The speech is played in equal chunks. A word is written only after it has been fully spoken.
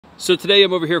So today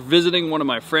I'm over here visiting one of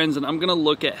my friends and I'm gonna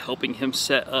look at helping him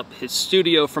set up his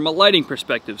studio from a lighting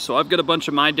perspective. So I've got a bunch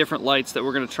of my different lights that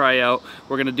we're gonna try out.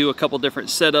 We're gonna do a couple different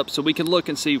setups so we can look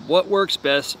and see what works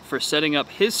best for setting up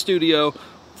his studio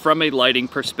from a lighting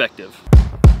perspective.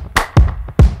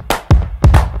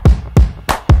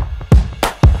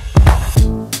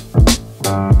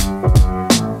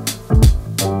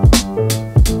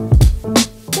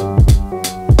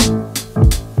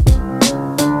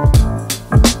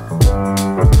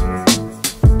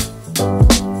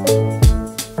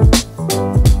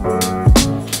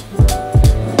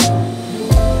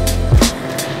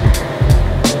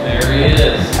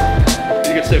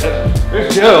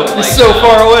 There's Joe. He's so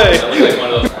far away.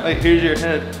 Like, here's your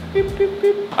head. Beep, beep,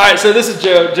 beep. All right, so this is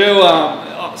Joe.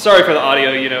 Joe, sorry for the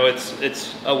audio. You know,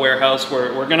 it's a warehouse.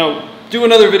 We're gonna do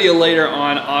another video later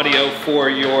on audio for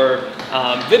your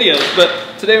videos,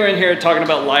 but today we're in here talking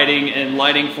about lighting and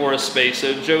lighting for a space.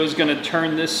 So Joe is gonna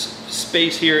turn this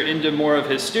space here into more of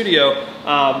his studio.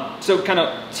 So kind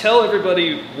of tell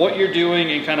everybody what you're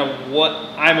doing and kind of what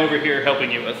I'm over here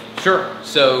helping you with. Sure.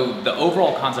 So the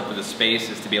overall concept of the space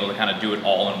is to be able to kind of do it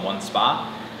all in one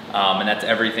spot. And that's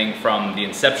everything from the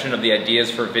inception of the ideas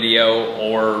for video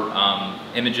or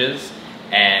images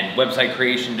and website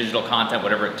creation, digital content,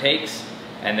 whatever it takes.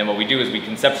 And then what we do is we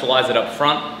conceptualize it up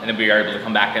front and then we are able to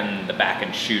come back in the back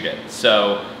and shoot it.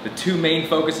 So the two main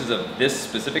focuses of this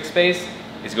specific space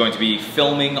is going to be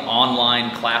filming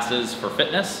online classes for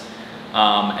fitness.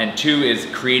 And two is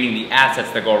creating the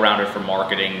assets that go around it for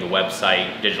marketing, the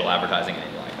website, digital advertising,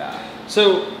 anything like that.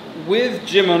 So with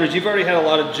gym owners, you've already had a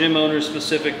lot of gym owners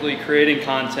specifically creating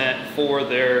content for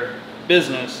their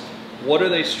business. What are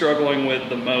they struggling with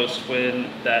the most when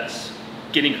that's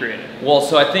getting created? Well,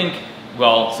 so I think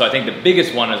the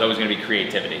biggest one is always going to be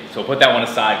creativity. So we'll put that one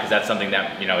aside because that's something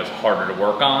that, you know, is harder to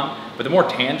work on. But the more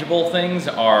tangible things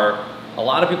are a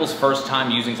lot of people's first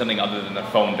time using something other than their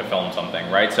phone to film something,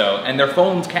 right? So, and their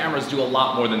phone's cameras do a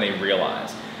lot more than they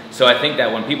realize. So I think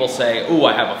that when people say, "Oh,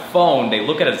 I have a phone," they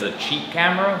look at it as a cheap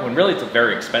camera, when really it's a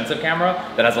very expensive camera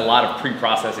that has a lot of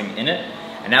pre-processing in it.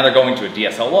 And now they're going to a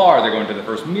DSLR, they're going to the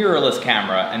first mirrorless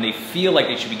camera, and they feel like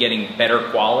they should be getting better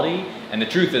quality. And the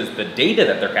truth is the data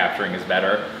that they're capturing is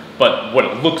better, but what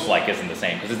it looks like isn't the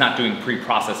same because it's not doing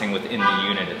pre-processing within the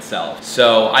unit itself.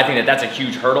 So I think that that's a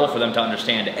huge hurdle for them to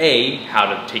understand, A, how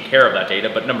to take care of that data,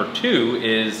 but number two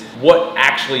is what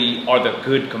actually are the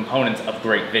good components of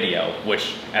great video,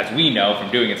 which, as we know from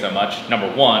doing it so much,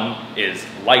 number one is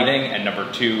lighting and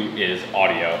number two is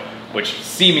audio, which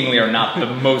seemingly are not the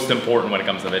most important when it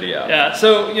comes to video. Yeah,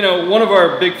 so, you know, one of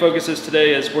our big focuses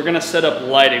today is we're gonna set up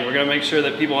lighting. We're gonna make sure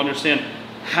that people understand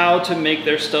how to make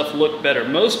their stuff look better.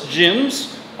 Most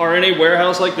gyms are in a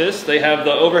warehouse like this. They have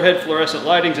the overhead fluorescent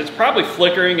lightings. It's probably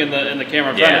flickering in the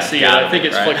camera. I'm trying to see it. I think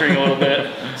it's flickering a little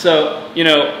bit. So, you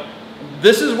know,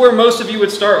 this is where most of you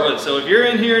would start with. So if you're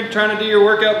in here trying to do your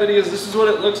workout videos, this is what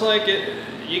it looks like.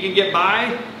 You can get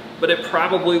by, but it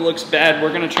probably looks bad.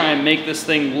 We're gonna try and make this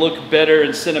thing look better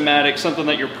and cinematic, something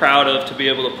that you're proud of to be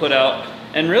able to put out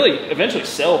and really eventually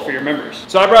sell for your members.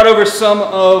 So I brought over some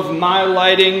of my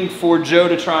lighting for Joe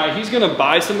to try. He's gonna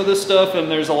buy some of this stuff, and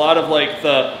there's a lot of like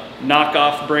the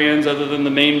knockoff brands other than the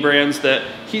main brands that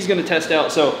he's gonna test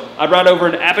out. So I brought over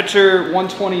an Aperture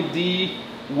 120D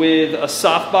with a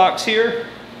softbox here.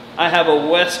 I have a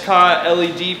Westcott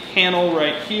LED panel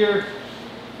right here.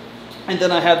 And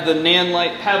then I have the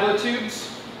Nanlite Pavo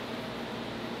tubes.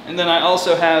 And then I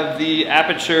also have the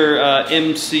Aperture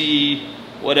MC,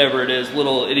 whatever it is,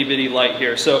 little itty bitty light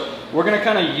here. So we're gonna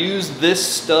kind of use this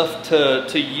stuff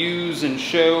to use and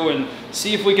show and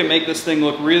see if we can make this thing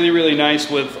look really, really nice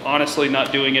with honestly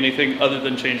not doing anything other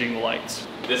than changing the lights.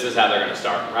 This is how they're gonna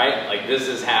start, right? Like this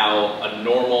is how a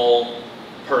normal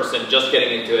person just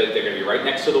getting into it, they're gonna be right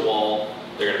next to the wall.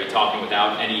 They're going to be talking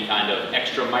without any kind of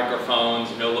extra microphones,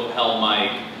 no lapel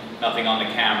mic, nothing on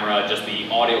the camera, just the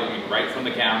audio coming right from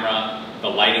the camera, the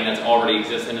lighting that's already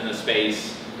existing in the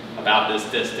space, about this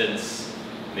distance.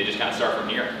 They just kind of start from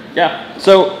here. Yeah,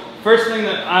 so first thing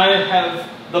that I have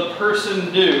the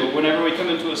person do whenever we come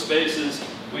into a space is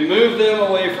we move them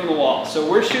away from the wall. So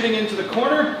we're shooting into the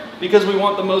corner because we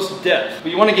want the most depth.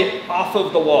 But you want to get off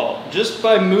of the wall. Just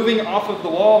by moving off of the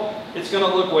wall, it's going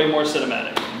to look way more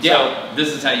cinematic. Yeah, so this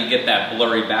is how you get that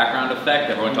blurry background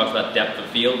effect. Everyone talks about depth of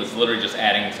field. It's literally just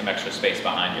adding some extra space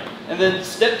behind you. And then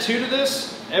step two to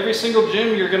this, every single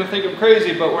gym you're going to think I'm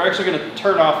crazy, but we're actually going to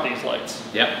turn off these lights.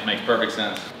 Yep, makes perfect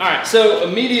sense. All right, so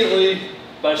immediately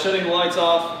by shutting the lights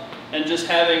off and just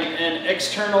having an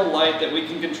external light that we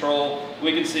can control,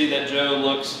 we can see that Joe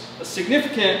looks a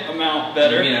significant amount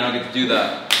better. You mean I don't get to do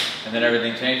the And then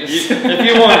everything changes? If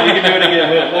you want, you can do it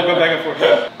again. We'll go back and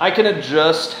forth. I can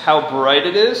adjust how bright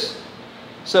it is.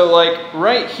 So like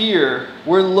right here,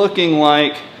 we're looking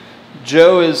like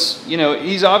Joe is, you know,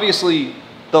 he's obviously,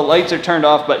 the lights are turned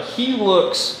off, but he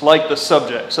looks like the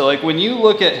subject. So like when you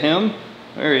look at him,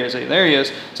 there he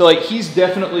is. So like he's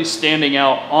definitely standing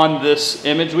out on this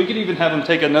image. We could even have him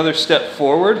take another step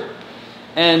forward.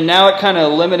 And now it kind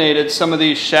of eliminated some of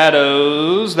these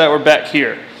shadows that were back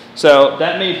here. So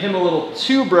that made him a little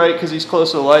too bright because he's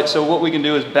close to the light. So what we can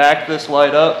do is back this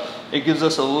light up. It gives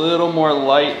us a little more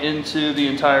light into the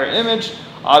entire image.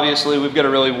 Obviously, we've got a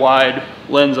really wide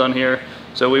lens on here,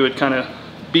 so we would kind of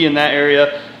be in that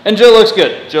area. And Joe looks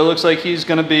good. Joe looks like he's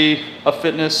gonna be a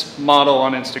fitness model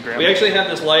on Instagram. We actually have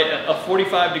this light at a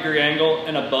 45-degree angle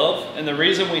and above, and the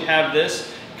reason we have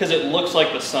this, because it looks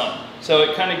like the sun. So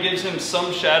it kind of gives him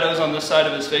some shadows on this side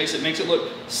of his face. It makes it look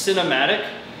cinematic.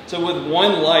 So with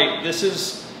one light, this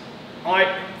is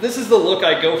the look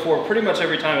I go for pretty much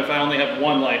every time if I only have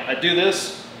one light. I do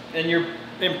this, and you're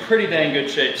in pretty dang good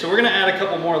shape. So we're gonna add a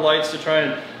couple more lights to try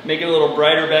and make it a little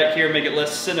brighter back here, make it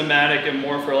less cinematic and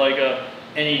more for like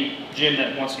any gym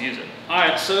that wants to use it. All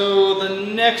right, so the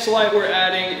next light we're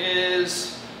adding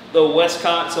is the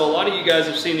Westcott. So a lot of you guys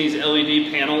have seen these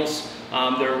LED panels.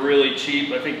 They're really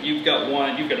cheap. I think you've got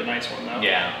one. You've got a nice one though.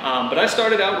 Yeah. But I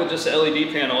started out with just an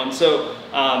LED panel, and so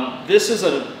this is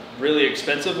a really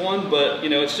expensive one, but you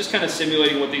know, it's just kind of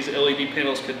simulating what these LED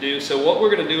panels could do. So what we're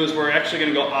going to do is we're actually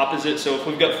going to go opposite. So if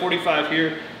we've got 45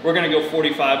 here, we're going to go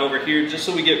 45 over here, just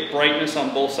so we get brightness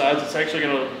on both sides. It's actually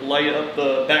going to light up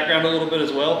the background a little bit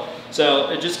as well. So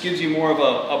it just gives you more of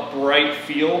a bright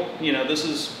feel. You know, this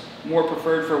is more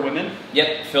preferred for women.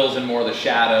 Yep, fills in more of the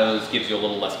shadows, gives you a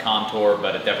little less contour,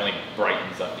 but it definitely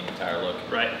brightens up the entire look.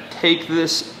 Right. Take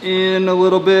this in a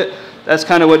little bit. That's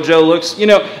kind of what Joe looks, you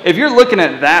know, if you're looking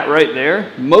at that right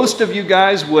there, most of you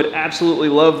guys would absolutely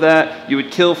love that. You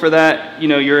would kill for that. You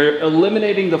know, you're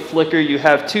eliminating the flicker. You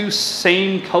have two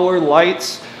same color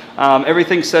lights,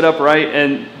 everything's set up right,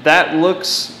 and that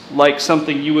looks like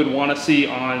something you would want to see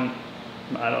on,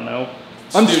 I don't know,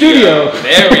 on Studio.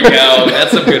 There we go.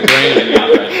 That's some good branding out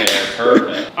right there.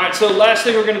 Perfect. All right, so last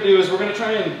thing we're going to do is we're going to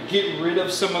try and get rid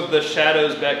of some of the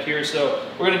shadows back here. So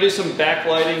we're going to do some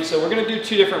backlighting. So we're going to do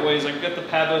two different ways. I've got the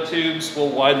pavo tubes. We'll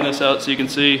widen this out so you can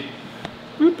see.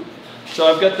 Boop.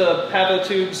 So I've got the pavo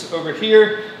tubes over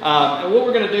here. And what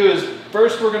we're going to do is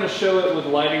first we're going to show it with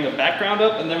lighting the background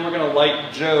up, and then we're going to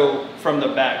light Joe from the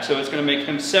back. So it's going to make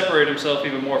him separate himself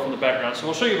even more from the background. So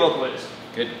we'll show you both ways.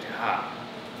 Good job.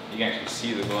 You can actually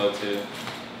see the glow too.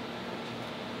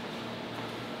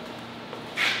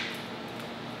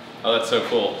 Oh, that's so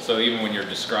cool. So even when you're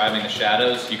describing the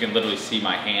shadows, you can literally see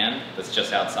my hand that's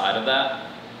just outside of that.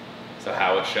 So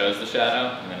how it shows the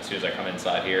shadow, and then as soon as I come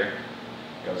inside here,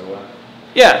 it goes away.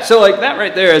 Yeah, so like that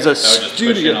right there is a studio. Just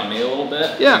push it on me a little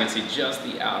bit. Yeah. So you can see just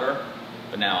the outer,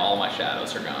 but now all my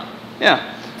shadows are gone.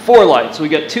 Yeah. 4 lights. We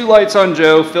got 2 lights on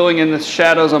Joe, filling in the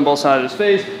shadows on both sides of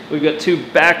his face. We've got 2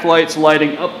 backlights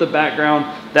lighting up the background.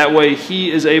 That way he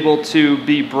is able to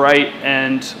be bright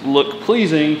and look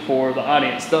pleasing for the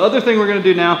audience. The other thing we're going to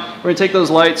do now, we're going to take those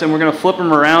lights and we're going to flip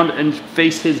them around and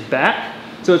face his back.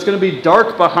 So it's going to be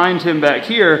dark behind him back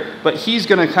here, but he's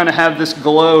going to kind of have this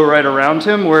glow right around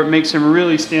him where it makes him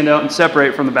really stand out and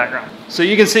separate from the background. So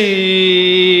you can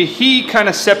see he kind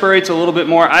of separates a little bit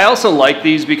more. I also like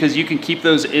these because you can keep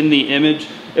those in the image.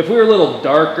 If we were a little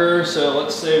darker, so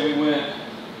let's say we went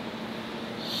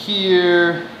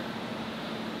here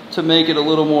to make it a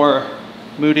little more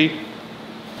moody.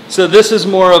 So this is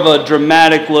more of a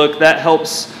dramatic look. That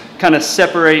helps kind of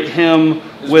separate him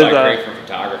with great for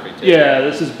photography too. Yeah,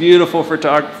 this is beautiful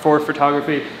for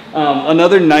photography.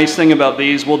 Another nice thing about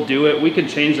these, we'll do it. We can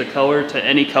change the color to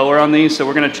any color on these. So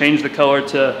we're going to change the color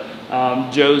to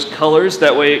Joe's colors.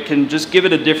 That way it can just give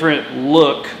it a different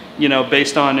look, you know,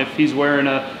 based on if he's wearing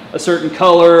a certain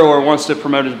color or wants to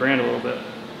promote his brand a little bit.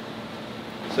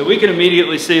 So we can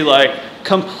immediately see like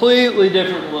completely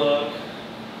different look.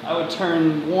 I would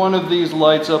turn one of these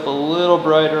lights up a little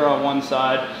brighter on one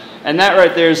side. And that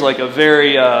right there is like a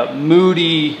very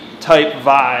moody type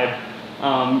vibe.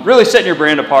 Really setting your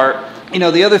brand apart. You know,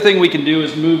 the other thing we can do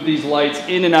is move these lights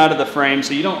in and out of the frame.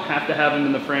 So you don't have to have them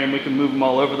in the frame. We can move them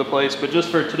all over the place. But just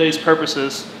for today's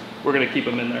purposes, we're going to keep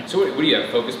them in there. So what do you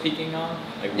have focus peaking on?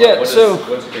 Like yeah, so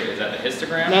what's great? Is that the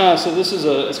histogram? No, so this is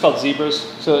it's called zebras.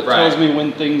 So it tells me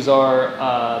when things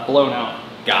are blown out.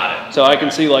 Got it. So I can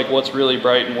see like what's really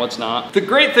bright and what's not. The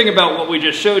great thing about what we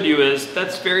just showed you is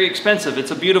that's very expensive.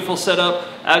 It's a beautiful setup.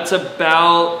 It's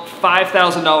about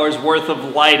 $5,000 worth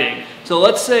of lighting. So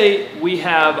let's say we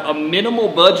have a minimal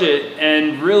budget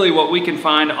and really what we can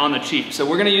find on the cheap. So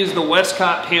we're gonna use the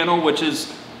Westcott panel, which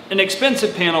is an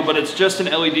expensive panel, but it's just an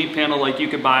LED panel like you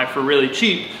could buy for really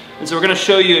cheap. And so we're gonna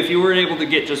show you if you were able to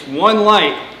get just one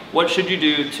light, what should you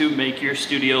do to make your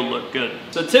studio look good?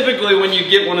 So typically when you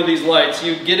get one of these lights,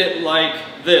 you get it like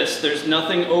this. There's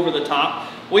nothing over the top.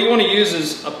 What you want to use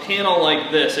is a panel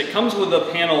like this. It comes with a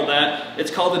panel that,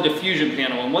 it's called the diffusion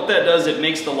panel. And what that does, it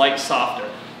makes the light softer.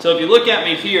 So if you look at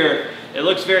me here, it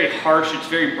looks very harsh, it's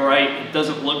very bright, it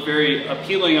doesn't look very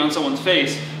appealing on someone's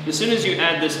face. As soon as you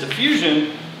add this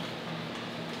diffusion,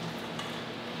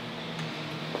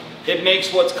 it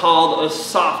makes what's called a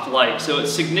soft light. So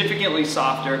it's significantly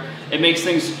softer. It makes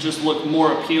things just look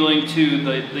more appealing to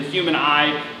the human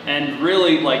eye, and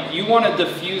really like you want to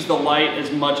diffuse the light as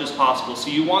much as possible. So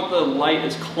you want the light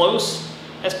as close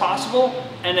as possible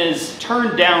and as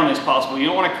turned down as possible. You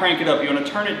don't want to crank it up. You want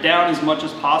to turn it down as much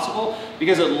as possible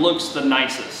because it looks the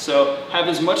nicest. So have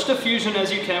as much diffusion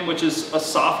as you can, which is a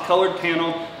soft colored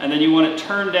panel, and then you want it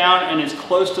turned down and as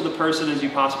close to the person as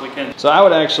you possibly can. So I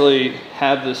would actually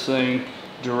have this thing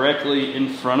directly in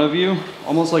front of you,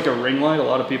 almost like a ring light. A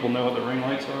lot of people know what the ring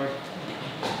lights are.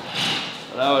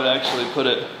 But I would actually put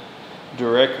it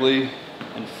directly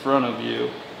in front of you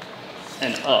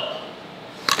and up.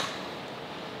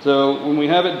 So when we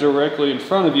have it directly in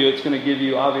front of you, it's going to give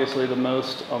you obviously the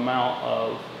most amount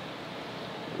of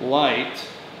light.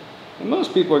 And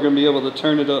most people are going to be able to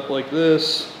turn it up like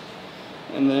this,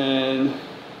 and then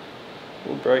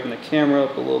we'll brighten the camera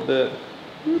up a little bit.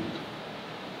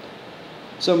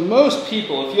 So most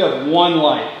people, if you have one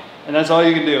light, and that's all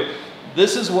you can do,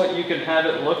 this is what you can have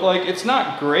it look like. It's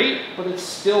not great, but it's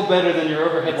still better than your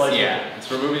overhead light. Yeah, it's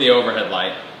removing the overhead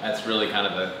light. That's really kind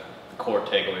of the core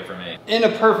takeaway for me. In a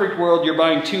perfect world, you're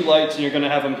buying two lights and you're gonna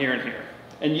have them here and here.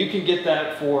 And you can get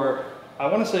that for, I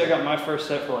wanna say I got my first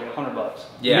set for like $100.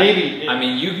 Yeah, maybe. I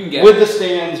mean, you can get, with the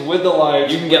stands, with the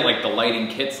lights. You can get like the lighting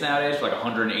kits nowadays for like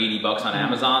 180 bucks on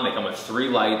Amazon. They come with 3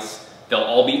 lights. They'll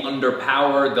all be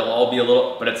underpowered, they'll all be a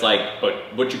little, but it's like,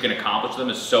 but what you can accomplish with them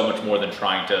is so much more than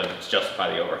trying to justify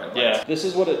the overhead lights. Yeah, this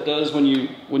is what it does when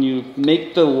you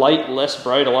make the light less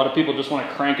bright. A lot of people just want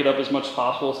to crank it up as much as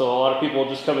possible, so a lot of people will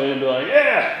just come in and be like,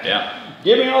 yeah,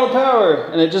 give me all the power.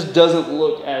 And it just doesn't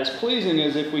look as pleasing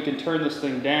as if we can turn this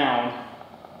thing down,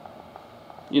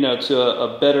 you know, to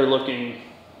a better looking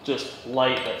just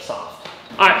light that's soft.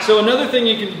 All right, so another thing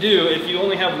you can do if you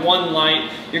only have one light,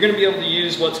 you're going to be able to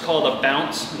use what's called a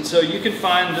bounce. And so you can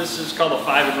find, this is called a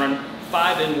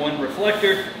 5-in-1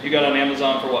 reflector. You got on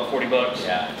Amazon for what, 40 bucks?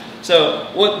 Yeah. So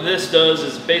what this does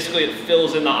is basically it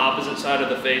fills in the opposite side of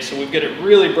the face. So we've got it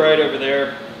really bright over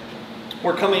there.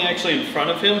 We're coming actually in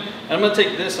front of him. And I'm going to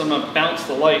take this, I'm going to bounce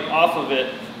the light off of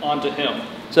it onto him.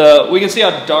 So we can see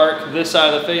how dark this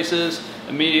side of the face is.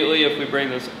 Immediately, if we bring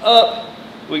this up,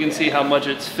 we can see how much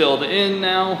it's filled in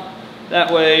now.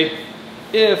 That way,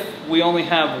 if we only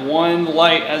have one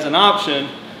light as an option,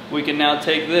 we can now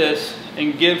take this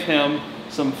and give him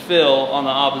some fill on the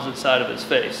opposite side of his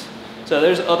face. So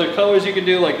there's other colors you can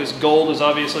do, like this gold is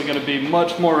obviously going to be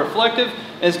much more reflective,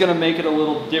 and it's going to make it a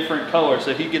little different color.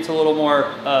 So he gets a little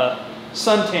more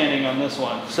sun tanning on this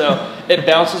one. So it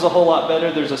bounces a whole lot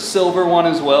better. There's a silver one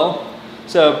as well.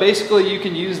 So basically you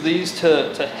can use these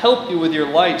to help you with your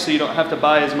light so you don't have to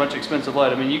buy as much expensive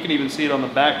light. I mean, you can even see it on the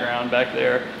background back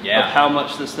there of how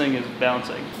much this thing is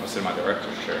bouncing. What's in my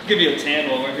director's shirt? Give you a tan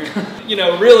while we're here. You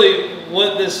know, really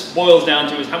what this boils down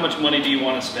to is how much money do you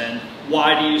want to spend?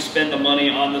 Why do you spend the money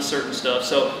on this certain stuff?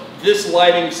 So this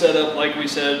lighting setup, like I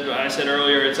said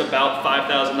earlier, it's about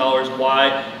 $5,000.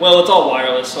 Why? Well, it's all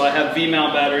wireless. So I have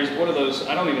V-mount batteries. What are those?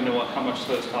 I don't even know how much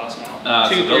those cost now.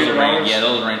 So those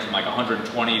range from like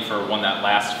 120 for one that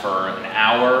lasts for an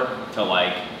hour to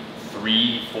like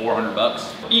 $300-400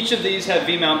 bucks. Each of these have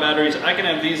V-mount batteries. I can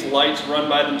have these lights run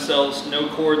by themselves, no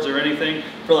cords or anything,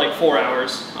 for like 4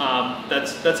 hours.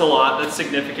 That's a lot. That's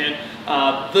significant.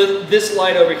 This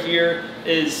light over here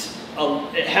is.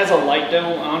 It has a light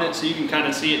dome on it, so you can kind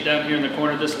of see it down here in the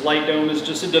corner. This light dome is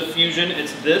just a diffusion.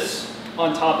 It's this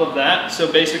on top of that.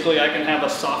 So basically I can have a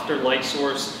softer light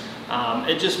source.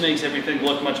 It just makes everything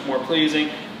look much more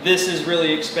pleasing. This is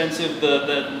really expensive,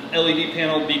 the LED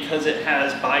panel, because it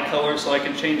has bicolor, so I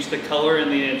can change the color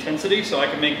and the intensity. So I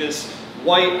can make this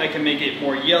white, I can make it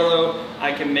more yellow,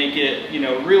 I can make it, you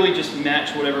know, really just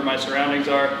match whatever my surroundings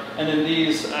are. And then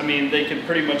these, I mean, they can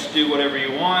pretty much do whatever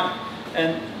you want.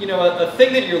 And you know, a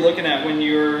thing that you're looking at when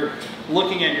you're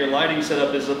looking at your lighting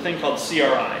setup is a thing called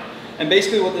CRI. And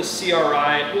basically what this CRI,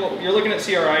 well, you're looking at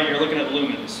CRI and you're looking at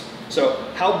lumens. So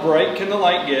how bright can the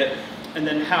light get, and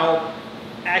then how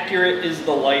accurate is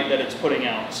the light that it's putting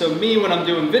out. So me, when I'm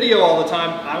doing video all the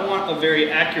time, I want a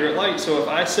very accurate light. So if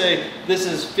I say this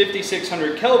is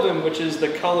 5600 Kelvin, which is the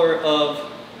color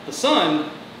of the sun,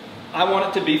 I want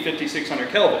it to be 5600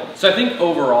 Kelvin. So I think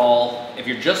overall, if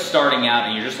you're just starting out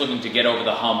and you're just looking to get over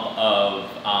the hump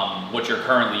of what you're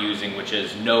currently using, which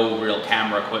is no real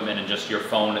camera equipment and just your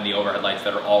phone and the overhead lights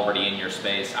that are already in your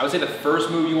space, I would say the first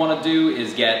move you want to do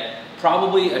is get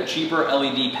probably a cheaper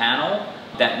LED panel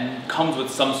that comes with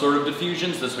some sort of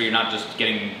diffusion, so this way you're not just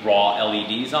getting raw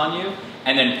LEDs on you,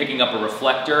 and then picking up a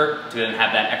reflector to then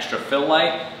have that extra fill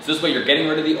light. So this way you're getting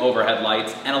rid of the overhead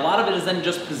lights, and a lot of it is then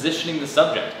just positioning the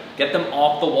subject. Get them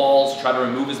off the walls, try to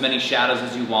remove as many shadows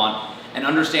as you want, and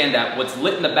understand that what's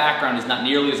lit in the background is not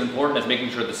nearly as important as making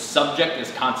sure the subject is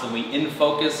constantly in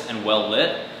focus and well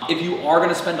lit. If you are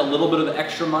gonna spend a little bit of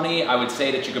extra money, I would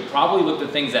say that you could probably look at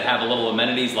things that have a little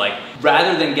amenities, like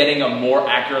rather than getting a more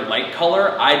accurate light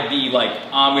color, I'd be like,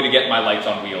 I'm gonna get my lights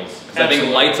on wheels. Because I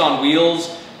think lights on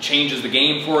wheels changes the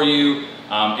game for you.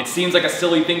 It seems like a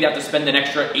silly thing to have to spend an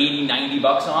extra 80, 90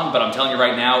 bucks on, but I'm telling you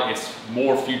right now, it's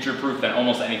more future-proof than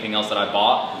almost anything else that I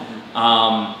bought.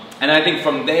 And I think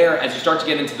from there, as you start to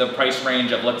get into the price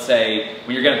range of, let's say,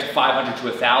 when you're getting to $500 to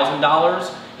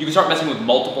 $1,000, you can start messing with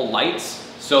multiple lights.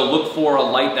 So look for a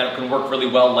light that can work really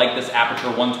well, like this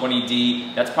Aperture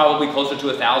 120D. That's probably closer to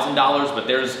 $1,000, but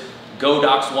there's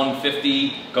Godox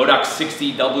 150, Godox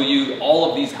 60W,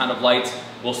 all of these kind of lights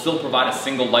will still provide a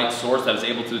single light source that is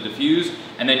able to diffuse,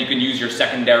 and then you can use your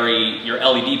secondary, your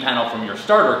LED panel from your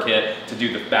starter kit to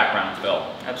do the background fill.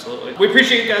 Absolutely. We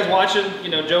appreciate you guys watching.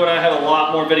 You know, Joe and I have a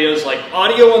lot more videos, like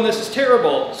audio on this is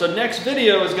terrible. So next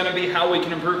video is gonna be how we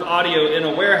can improve audio in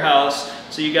a warehouse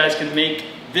so you guys can make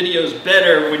videos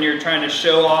better when you're trying to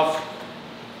show off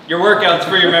your workouts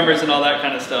for your members and all that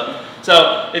kind of stuff.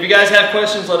 So if you guys have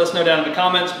questions, let us know down in the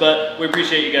comments, but we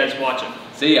appreciate you guys watching.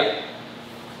 See ya.